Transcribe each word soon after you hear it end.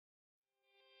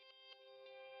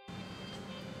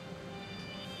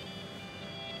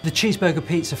The Cheeseburger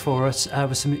Pizza for us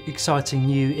was some exciting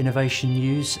new innovation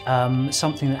news,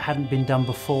 something that hadn't been done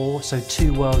before, so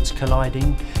two worlds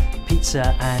colliding,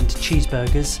 pizza and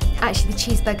cheeseburgers. Actually, the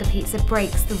Cheeseburger Pizza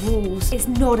breaks the rules. It's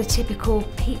not a typical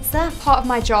pizza. Part of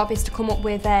my job is to come up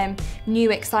with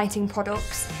new exciting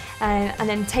products and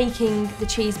then taking the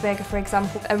cheeseburger, for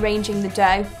example, arranging the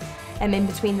dough in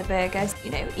between the burgers,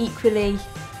 equally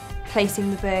placing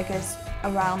the burgers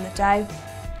around the dough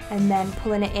and then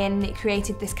pulling it in. It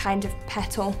created this kind of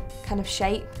petal kind of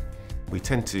shape. We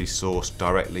tend to source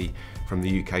directly from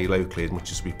the UK locally as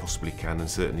much as we possibly can, and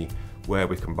certainly where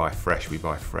we can buy fresh, we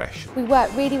buy fresh. We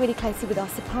work really closely with our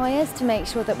suppliers to make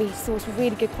sure that we source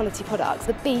really good quality products.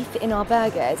 The beef in our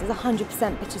burgers is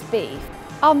 100% butcher's beef.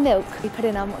 Our milk, we put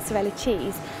in our mozzarella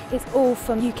cheese, is all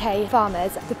from UK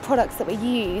farmers. The products that we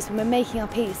use when we're making our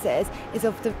pizzas is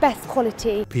of the best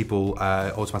quality. People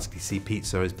automatically see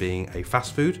pizza as being a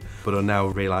fast food, but are now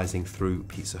realising through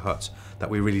Pizza Hut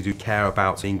that we really do care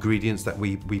about the ingredients that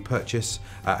we purchase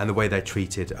and the way they're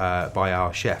treated by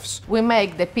our chefs. We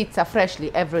make the pizza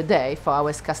freshly every day for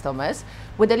our customers.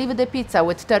 We deliver the pizza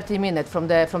with 30 minutes from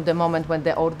the moment when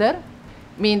they order,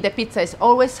 meaning the pizza is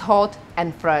always hot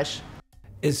and fresh.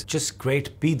 It's just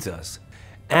great pizzas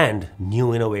and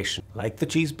new innovation like the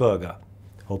cheeseburger.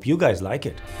 Hope you guys like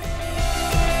it.